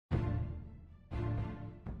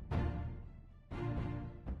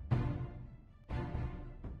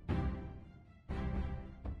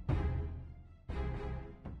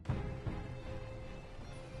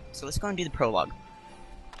so let's go and do the prologue.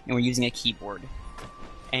 And we're using a keyboard.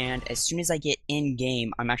 And as soon as I get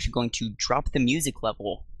in-game, I'm actually going to drop the music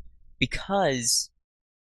level. Because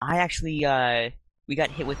I actually, we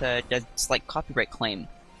got hit with a slight copyright claim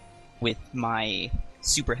with my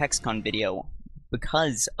Super Hexagon video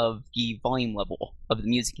because of the volume level of the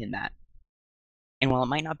music in that. And while it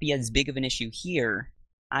might not be as big of an issue here,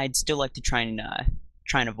 I'd still like to try and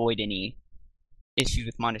avoid any issues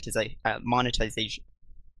with monetization.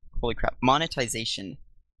 Holy crap, monetization.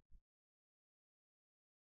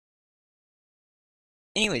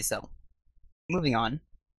 Anyways, though, moving on.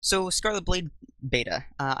 So, Scarlet Blade beta.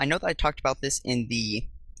 I know that I talked about this in the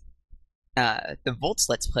Volts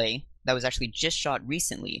Let's Play that was actually just shot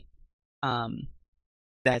recently.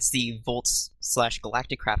 That's the Volts /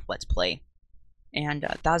 Galacticraft Let's Play, and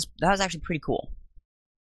that was actually pretty cool.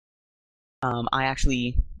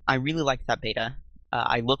 I really liked that beta.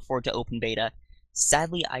 I look forward to open beta.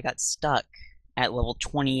 Sadly, I got stuck at level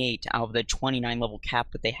 28 out of the 29 level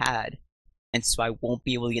cap that they had, and so I won't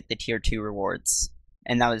be able to get the tier 2 rewards.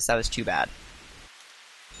 And that was too bad.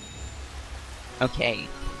 Okay.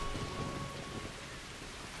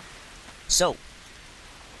 So.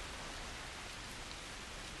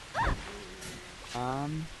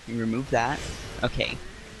 Remove that. Okay.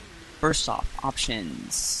 First off,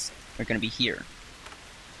 options are gonna be here.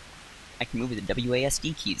 I can move with the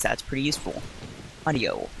WASD keys, that's pretty useful.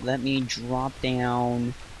 Audio, let me drop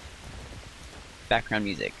down background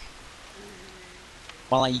music.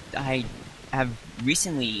 While I have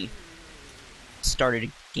recently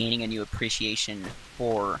started gaining a new appreciation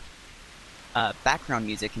for background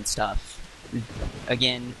music and stuff,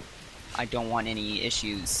 again, I don't want any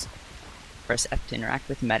issues. Press F to interact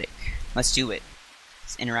with Medic. Let's do it.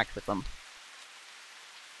 Let's interact with them.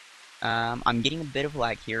 I'm getting a bit of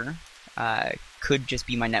lag here. Could just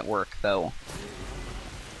be my network, though.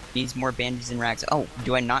 Needs more bandages and rags. Oh,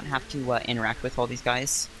 do I not have to interact with all these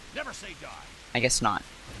guys? Never say die. I guess not.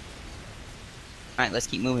 Alright, let's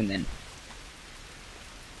keep moving then.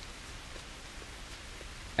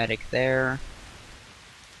 Medic there.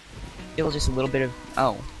 Still just a little bit of...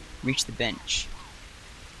 Oh, reach the bench.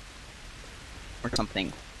 Or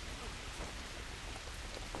something.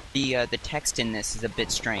 The text in this is a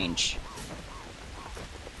bit strange.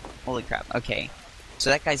 Holy crap, okay. So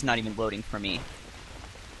that guy's not even loading for me.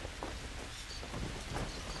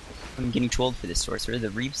 I'm getting too old for this sorcerer. The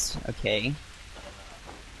Reefs, okay.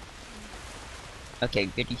 Okay,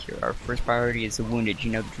 good to hear. Our first priority is the wounded.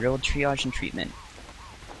 You know the drill, triage, and treatment.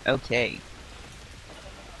 Okay.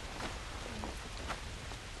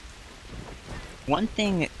 One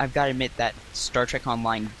thing I've got to admit that Star Trek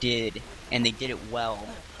Online did, and they did it well,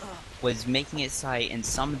 was making it cite in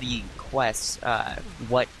some of the quests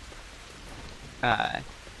what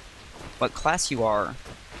class you are.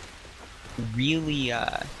 Really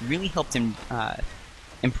helped him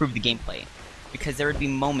improve the gameplay, because there would be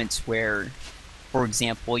moments where, for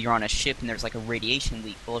example, you're on a ship and there's like a radiation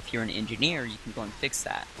leak. Well, if you're an engineer, you can go and fix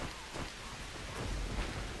that.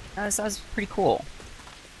 So that was pretty cool.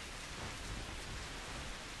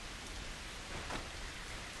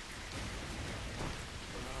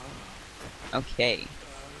 Okay.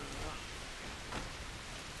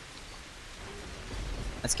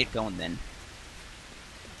 Let's get going then.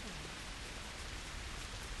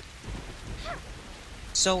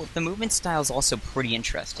 So, the movement style is also pretty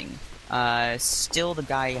interesting. Still the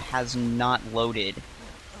guy has not loaded.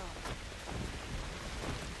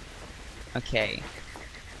 Okay.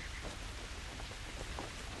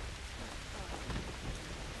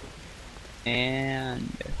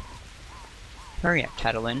 And... hurry up,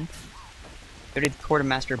 Catalan. Go to the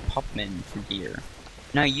Quartermaster Popman for gear.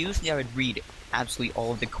 Now, usually I would read absolutely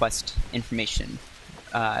all of the quest information.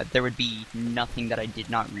 There would be nothing that I did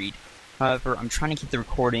not read. However, I'm trying to keep the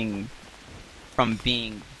recording from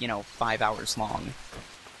being, 5 hours long.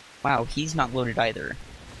 Wow, he's not loaded either.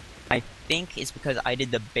 I think it's because I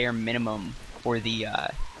did the bare minimum for the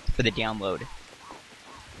download.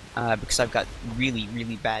 Because I've got really,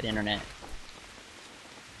 really bad internet.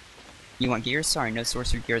 You want gear? Sorry, no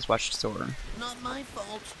sorcerer gears. Watch the store. Not my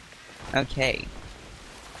fault. Okay.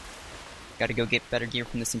 Gotta go get better gear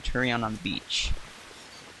from the Centurion on the beach.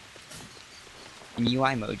 In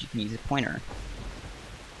UI mode, you can use a pointer.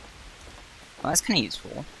 Well, that's kinda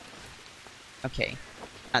useful. Okay.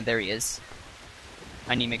 There he is.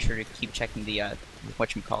 I need to make sure to keep checking the,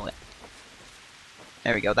 whatchamacallit.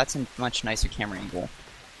 There we go, that's a much nicer camera angle.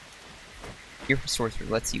 Gear for sorcerer,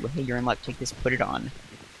 let's see. Well, hey, you're in luck. Take this, put it on.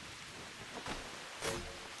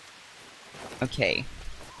 Okay.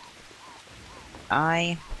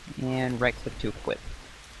 And right click to equip.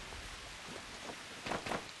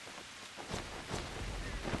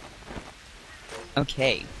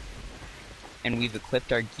 Okay. And we've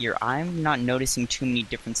equipped our gear. I'm not noticing too many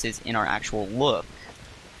differences in our actual look.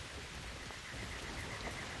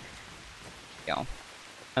 Go.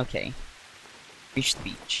 Okay. Reach the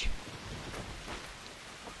beach.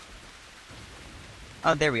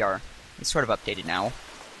 Oh, there we are. It's sort of updated now.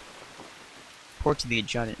 Port to the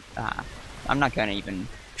adjunct. I'm not gonna even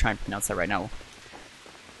try and pronounce that right now.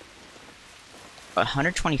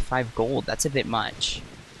 125 gold, that's a bit much.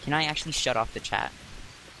 Can I actually shut off the chat?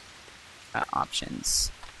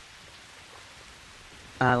 Options.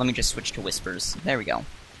 Let me just switch to whispers. There we go.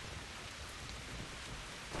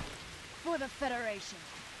 For the Federation.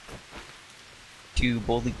 To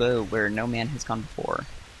boldly go where no man has gone before.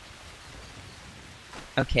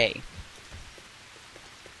 Okay.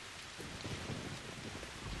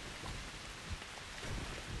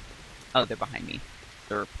 Oh, they're behind me.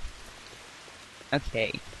 Derp.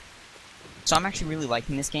 Okay. So I'm actually really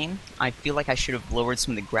liking this game. I feel like I should have lowered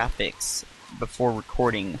some of the graphics before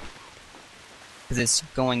recording. Because it's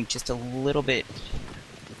going just a little bit...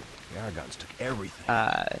 The Aragons took everything.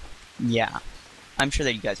 Yeah. I'm sure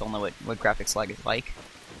that you guys all know what graphics lag is like.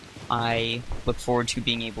 I look forward to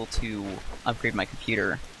being able to upgrade my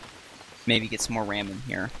computer. Maybe get some more RAM in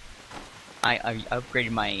here. I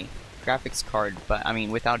upgraded my graphics card, but I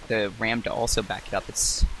mean, without the RAM to also back it up,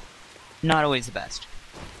 it's not always the best.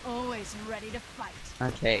 Always ready to fight.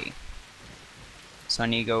 Okay. So I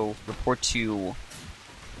need to go report to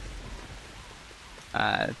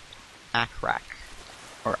Akrak.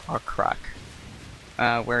 Or Akrak.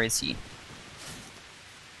 Where is he?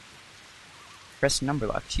 Press number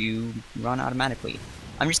lock to run automatically.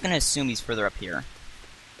 I'm just gonna assume he's further up here.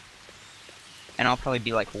 And I'll probably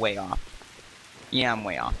be like way off. Yeah, I'm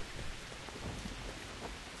way off.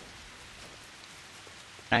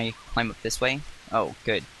 Can I climb up this way? Oh,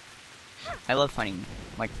 good. I love finding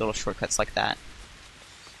like little shortcuts like that.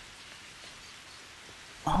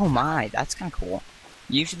 Oh my, that's kinda cool.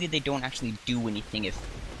 Usually they don't actually do anything if,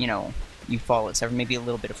 you know, you fall, except for maybe a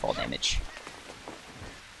little bit of fall damage.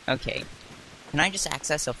 Okay. Can I just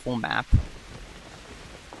access a full map?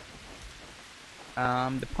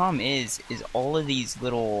 The problem is all of these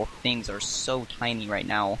little things are so tiny right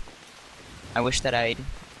now. I wish that I'd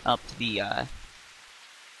upped the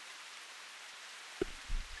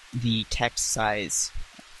text size.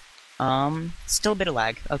 Still a bit of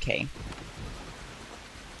lag. Okay.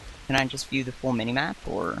 Can I just view the full minimap,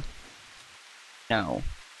 or... No.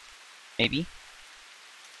 Maybe?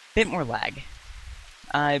 Bit more lag.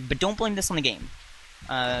 But don't blame this on the game.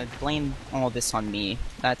 Blame all this on me.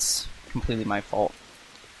 That's completely my fault.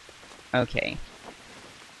 Okay.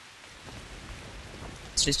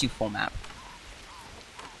 Let's just do full map.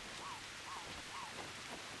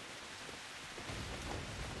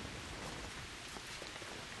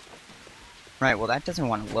 Right, well that doesn't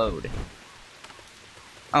want to load.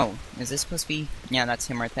 Oh, is this supposed to be... Yeah, that's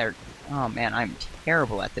him right there. Oh man, I'm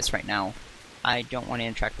terrible at this right now. I don't want to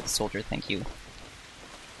interact with the soldier, thank you.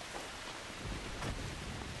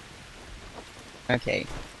 Okay.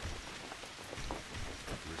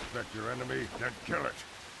 Respect your enemy, then kill it.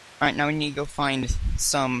 Alright, now we need to go find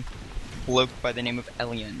some bloke by the name of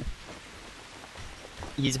Elian.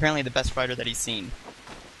 He's apparently the best fighter that he's seen.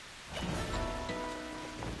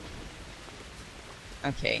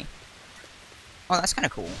 Okay. Oh, that's kinda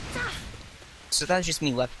cool. So that was just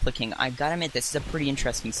me left-clicking. I gotta admit, this is a pretty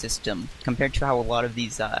interesting system, compared to how a lot of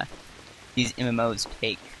these MMOs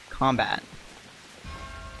take combat.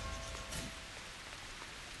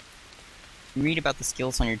 Read about the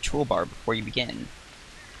skills on your toolbar before you begin.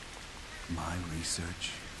 My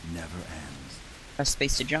research never ends. Press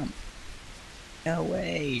space to jump. No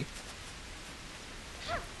way.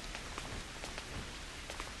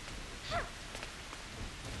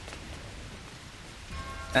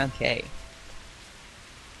 Okay.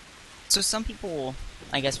 So some people,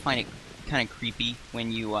 I guess, find it kind of creepy when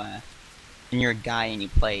when you're a guy and you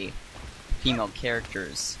play female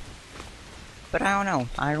characters. But I don't know,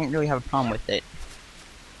 I don't really have a problem with it.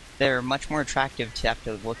 They're much more attractive to have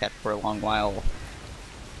to look at for a long while,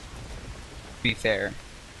 to be fair.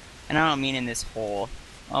 And I don't mean in this whole,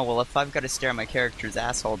 oh well, if I've got to stare at my character's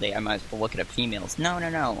ass all day, I might as well look at females. No, no,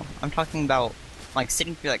 no. I'm talking about, like,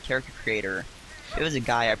 sitting through that character creator. If it was a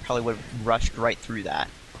guy, I probably would have rushed right through that.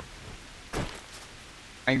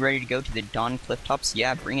 Are you ready to go to the Dawn Cliff Tops?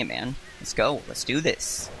 Yeah, bring it, man. Let's go. Let's do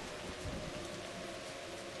this.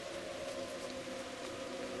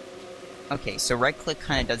 Okay, so right-click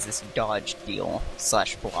kind of does this dodge deal,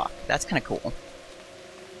 slash block. That's kind of cool.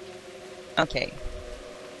 Okay.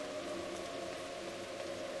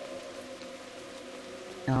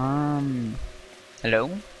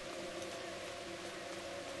 Hello?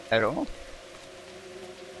 At all?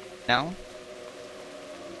 No?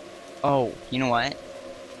 Oh, you know what?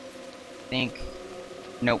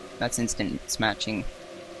 Nope, that's instant matching.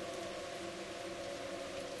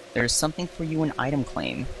 There's something for you in item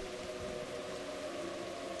claim.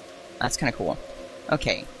 That's kinda cool.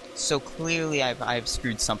 Okay, so clearly I've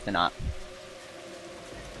screwed something up.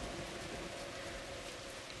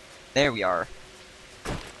 There we are.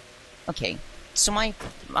 Okay, so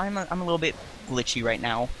I'm a little bit glitchy right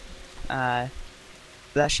now. That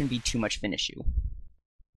shouldn't be too much of an issue.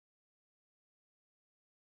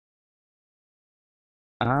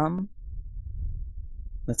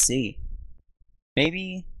 Let's see.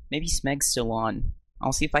 Maybe Smeg's still on.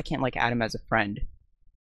 I'll see if I can't, like, add him as a friend.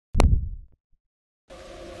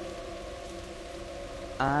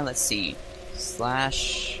 Let's see.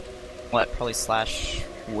 Probably slash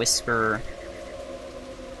whisper.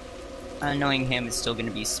 Knowing him is still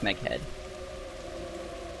gonna be Smeghead.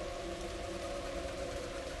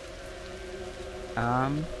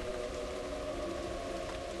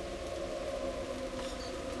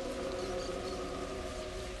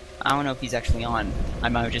 I don't know if he's actually on. I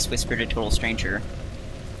might have just whispered a total stranger.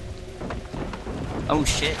 Oh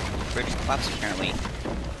shit, bridge collapsed apparently.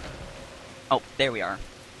 Oh, there we are.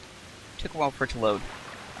 Took a while for it to load.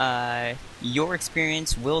 Your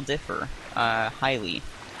experience will differ, highly.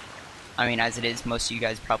 I mean, as it is, most of you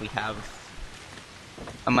guys probably have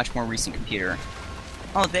a much more recent computer.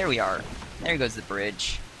 Oh, there we are. There goes the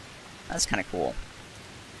bridge. That's kinda cool.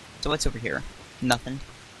 So what's over here? Nothing.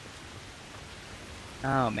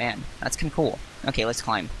 Oh man, that's kinda cool. Okay, let's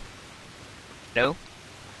climb. Hello?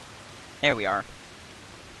 There we are.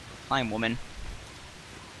 Climb, woman.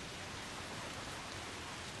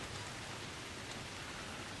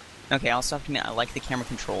 Okay, I'll stop to admit, I like the camera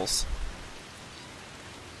controls.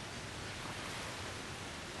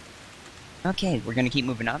 Okay, we're gonna keep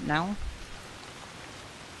moving up now.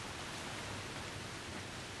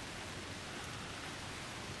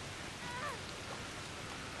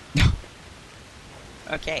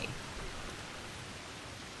 Okay.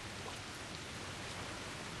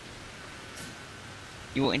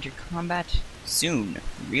 You will enter combat soon.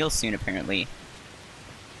 Real soon, apparently.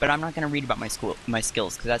 But I'm not going to read about my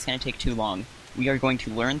skills, because that's going to take too long. We are going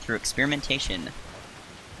to learn through experimentation.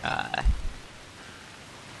 I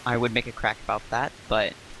would make a crack about that,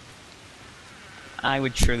 but I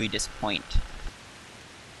would surely disappoint.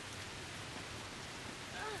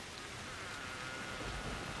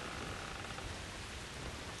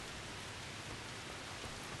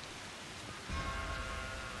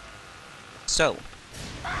 So,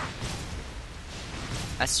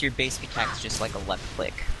 that's your basic attack, it's just like a left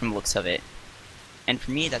click from the looks of it. And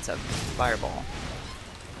for me, that's a fireball.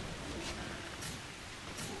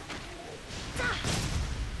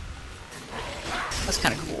 That's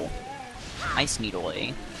kinda cool. Ice Needle,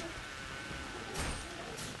 eh?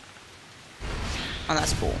 Oh,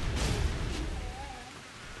 that's cool.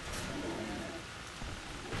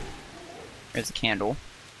 There's a candle,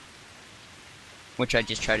 which I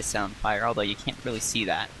just tried to set on fire, although you can't really see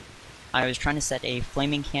that. I was trying to set a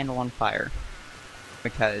flaming candle on fire,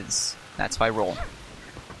 because that's how I roll.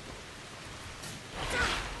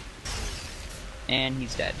 And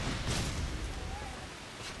he's dead.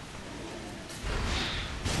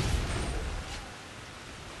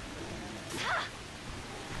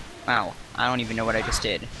 Wow, I don't even know what I just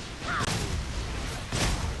did.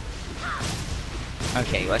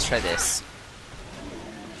 Okay, let's try this.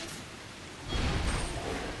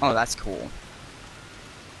 Oh, that's cool.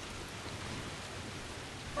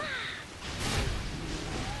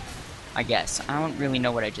 I guess. I don't really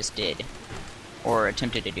know what I just did. Or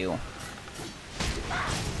attempted to do.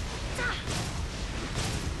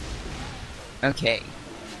 Okay.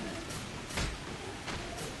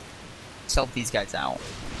 Let's help these guys out.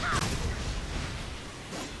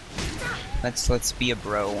 Let's be a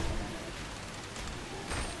bro.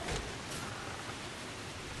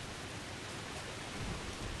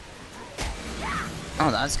 Oh,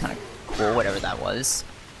 that was kind of cool, whatever that was.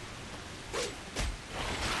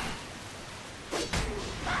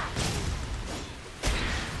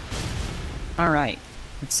 Alright,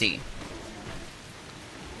 let's see.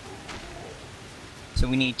 So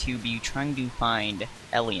we need to be trying to find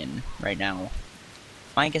Elian right now.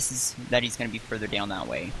 My guess is that he's going to be further down that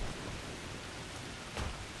way.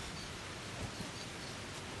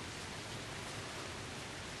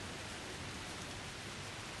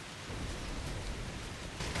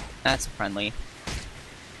 That's friendly.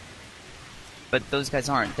 But those guys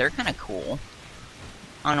aren't. They're kind of cool.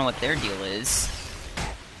 I don't know what their deal is.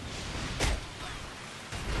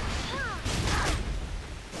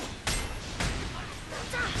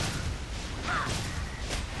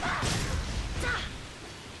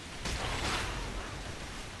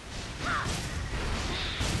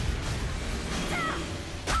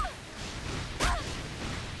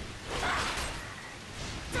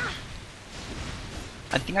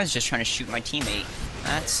 I think I was just trying to shoot my teammate.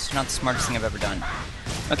 That's not the smartest thing I've ever done.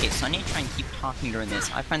 Okay, so I need to try and keep talking during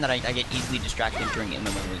this. I find that I get easily distracted during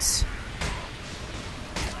MMOs.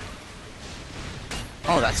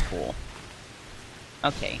 Oh, that's cool.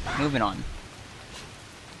 Okay, moving on.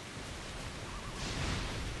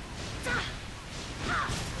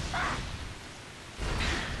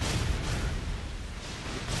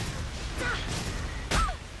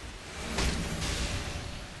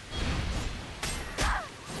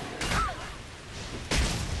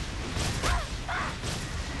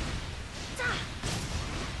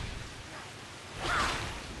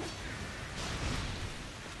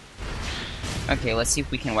 Okay, let's see if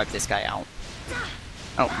we can wipe this guy out.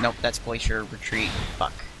 Oh, nope, that's Glacier Retreat.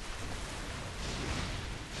 Fuck.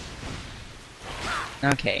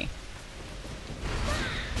 Okay.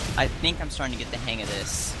 I think I'm starting to get the hang of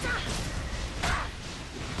this.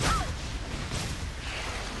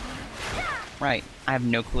 Right, I have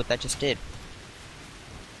no clue what that just did.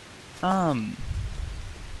 Do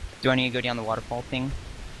I need to go down the waterfall thing?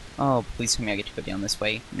 Oh, please tell me I get to go down this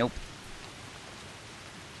way. Nope.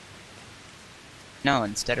 No,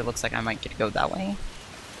 instead it looks like I might get to go that way.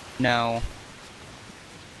 No.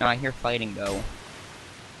 No, I hear fighting though.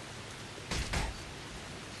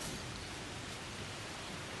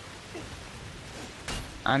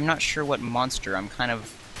 I'm not sure what monster, I'm kind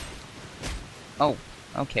of... Oh,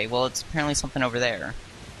 okay, well it's apparently something over there.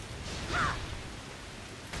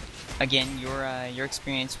 Again, your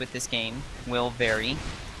experience with this game will vary.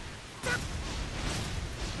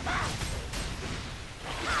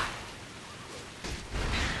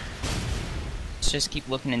 Let's just keep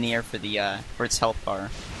looking in the air for the for its health bar.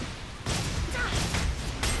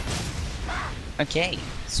 Okay,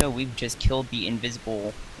 so we've just killed the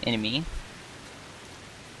invisible enemy.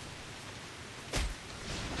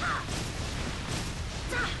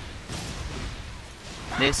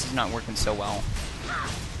 This is not working so well.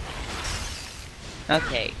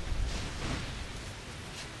 Okay.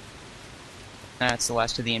 That's the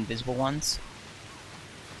last of the invisible ones.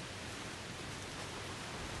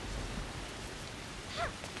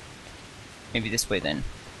 Maybe this way then.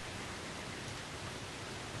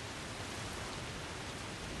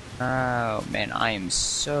 Oh man, I am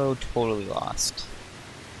so totally lost.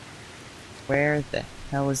 Where the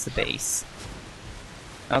hell is the base?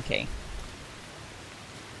 Okay.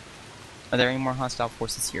 Are there any more hostile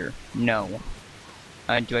forces here? No.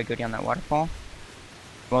 Do I go down that waterfall?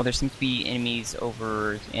 Well, there seems to be enemies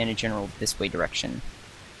over in a general this way direction.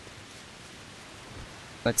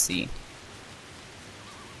 Let's see.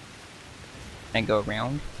 Can I go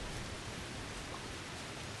around?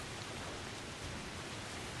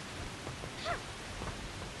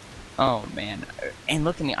 Oh man. And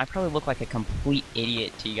look at me, I probably look like a complete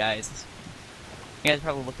idiot to you guys. You guys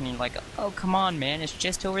probably looking at me like, oh come on man, it's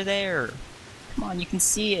just over there. Come on, you can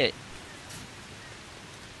see it.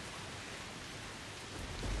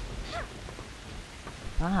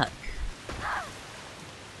 Fuck.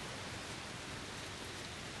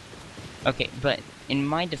 Okay, but in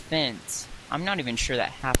my defense, I'm not even sure that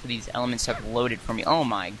half of these elements have loaded for me. Oh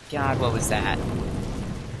my god, what was that?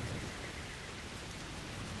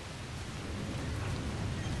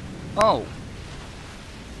 Oh.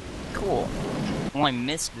 Cool. Well, I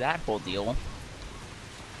missed that whole deal.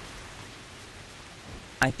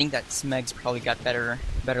 I think that Smeg's probably got better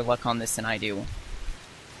luck on this than I do.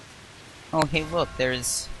 Oh, hey look,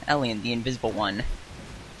 there's Elian, the invisible one.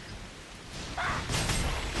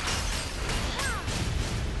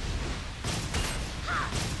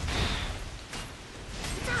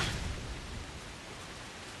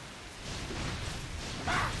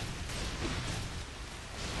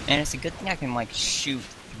 And it's a good thing I can, like, shoot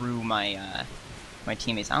through my, my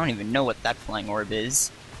teammates. I don't even know what that flying orb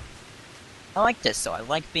is. I like this, though. I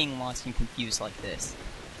like being lost and confused like this.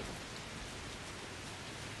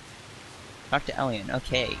 Talk to Elian.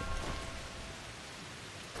 Okay.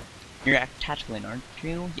 You're Actatus, aren't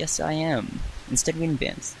you? Yes, I am. Instead we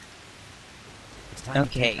advance. It's time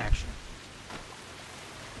to take Okay. action.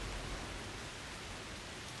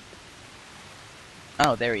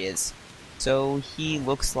 Oh, there he is. So he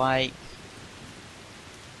looks like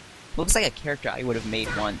a character I would have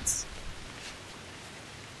made once.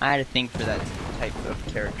 I had a thing for that type of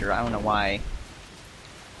character. I don't know why.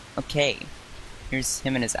 Okay. Here's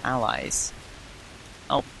him and his allies.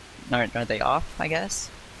 Oh, are they off, I guess?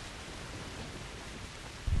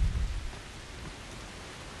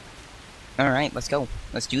 Alright, let's go.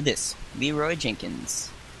 Let's do this. Leroy Jenkins.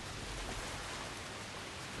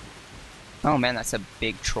 Oh man, that's a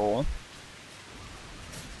big troll.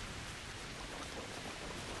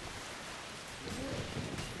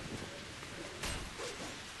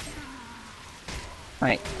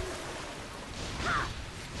 Right.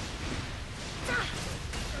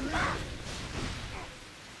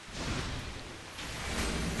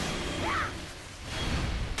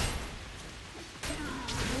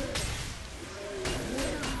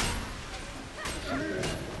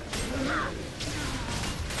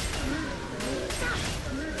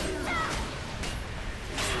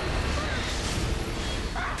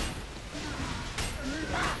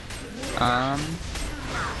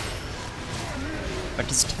 What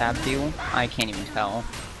does tab do? I can't even tell.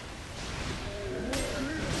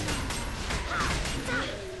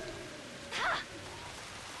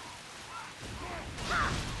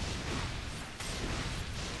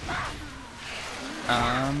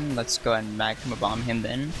 Let's go ahead and magma bomb him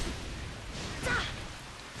then.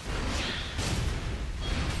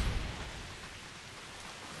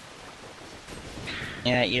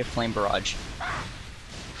 Yeah, eat a flame barrage.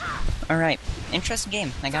 Alright, interesting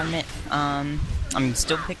game, I gotta admit. I'm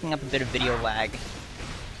still picking up a bit of video lag.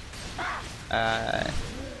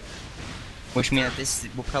 Which means that this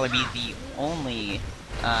will probably be the only,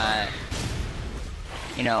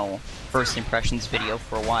 you know, first impressions video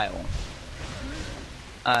for a while.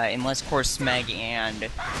 Unless, of course, Meg and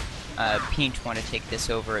Peach want to take this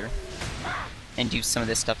over and do some of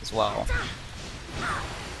this stuff as well.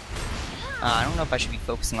 I don't know if I should be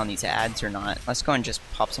focusing on these ads or not. Let's go and just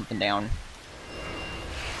pop something down.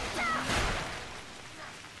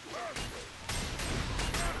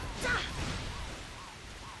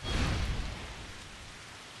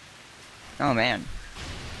 Oh man.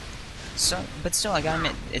 So, but still, I gotta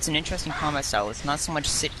admit, it's an interesting combat style. It's not so much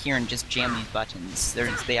sit here and just jam these buttons.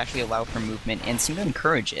 They actually allow for movement and seem to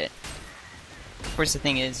encourage it. Of course, the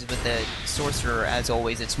thing is, with the sorcerer, as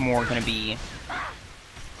always, it's more gonna be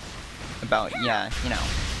about, yeah, you know,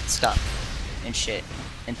 stuff and shit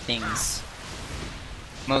and things.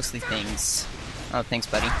 Mostly things. Oh, thanks,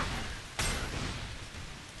 buddy.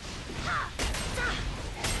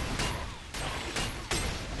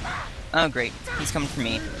 Oh, great. He's coming for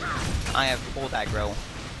me. I have cold aggro.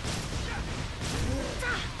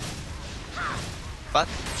 Fuck.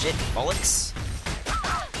 Shit. Bollocks.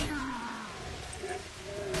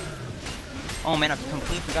 Oh man, I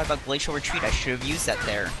completely forgot about Glacial Retreat. I should have used that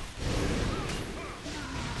there.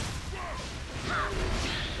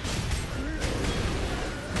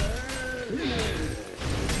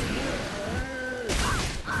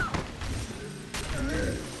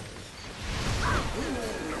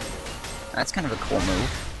 That's kind of a cool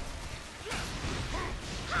move.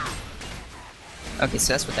 Okay,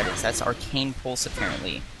 so that's what that is. That's Arcane Pulse,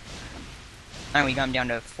 apparently. Alright, we got him down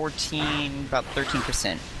to 14, about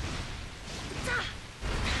 13%.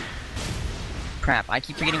 Crap, I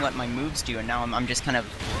keep forgetting what my moves do, and now I'm just kind of...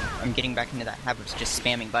 I'm getting back into that habit of just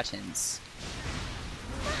spamming buttons.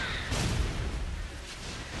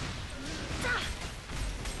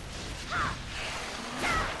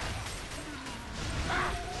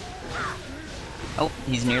 Oh,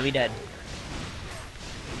 he's nearly dead.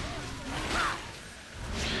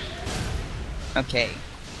 Okay.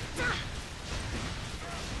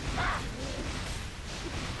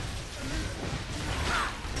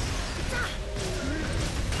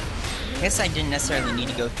 I guess I didn't necessarily need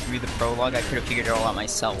to go through the prologue. I could have figured it all out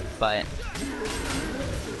myself, but...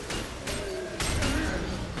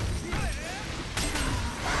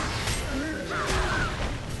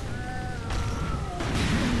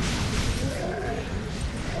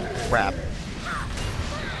 Crap.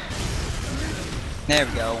 There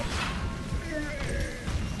we go.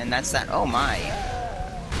 And that's that. Oh my.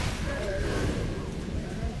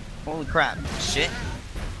 Holy crap. Shit.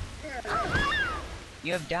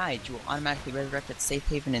 You have died. You will automatically resurrect at safe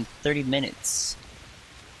haven in 30 minutes.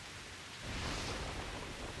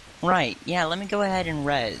 Right. Yeah, let me go ahead and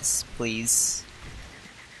res, please.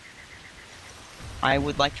 I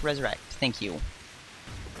would like to resurrect. Thank you.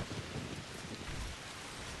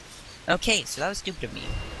 Okay, so that was stupid of me.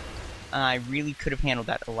 I really could have handled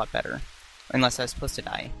that a lot better. Unless I was supposed to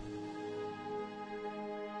die.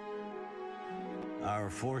 Our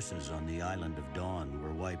forces on the island of Dawn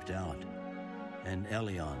were wiped out. And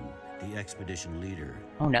Elion, the expedition leader,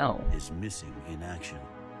 oh no, is missing in action.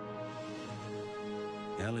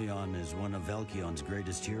 Elion is one of Velkion's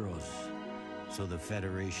greatest heroes, so the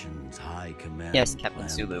Federation's high command yes, Captain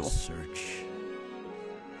planned Sulu. a search.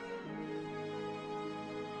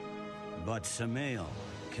 But Samael,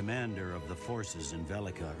 commander of the forces in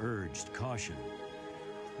Velica, urged caution.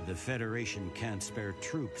 The Federation can't spare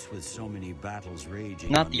troops with so many battles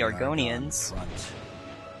raging. Not on the Argon Argonians. front.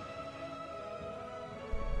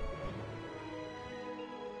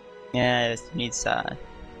 Yeah, it needs,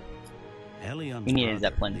 Elion's we need a brother,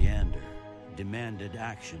 Zeppelin. Leander, demanded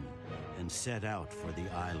action and set out for the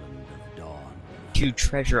Island of Dawn. To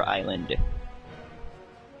Treasure Island.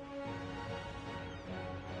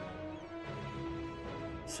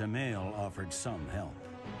 Samael offered some help.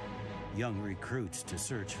 Young recruits to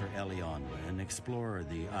search for Elion and explore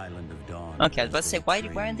the Island of Dawn. Okay, I was about to say, why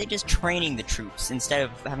aren't they just training the troops instead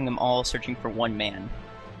of having them all searching for one man?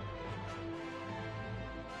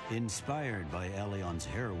 Inspired by Elion's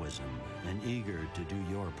heroism and eager to do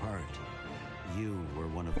your part, you were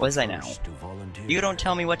one of the Was I now? first to volunteer. You don't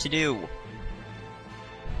tell me what to do!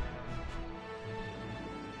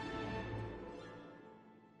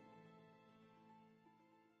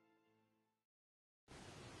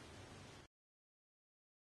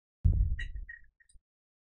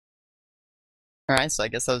 Alright, so I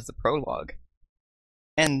guess that was the prologue.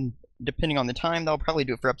 And depending on the time, that'll probably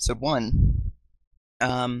do it for episode 1.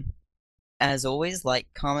 As always, like,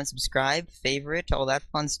 comment, subscribe, favorite, all that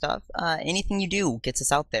fun stuff. Anything you do gets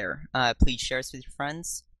us out there. Please share us with your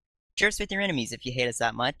friends. Share us with your enemies if you hate us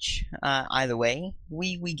that much. Either way,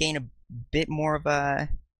 we gain a bit more of a...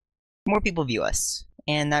 more people view us.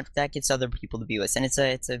 And that gets other people to view us. And it's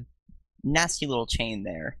a nasty little chain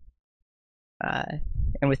there.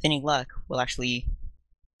 And with any luck, we'll actually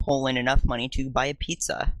pull in enough money to buy a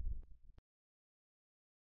pizza.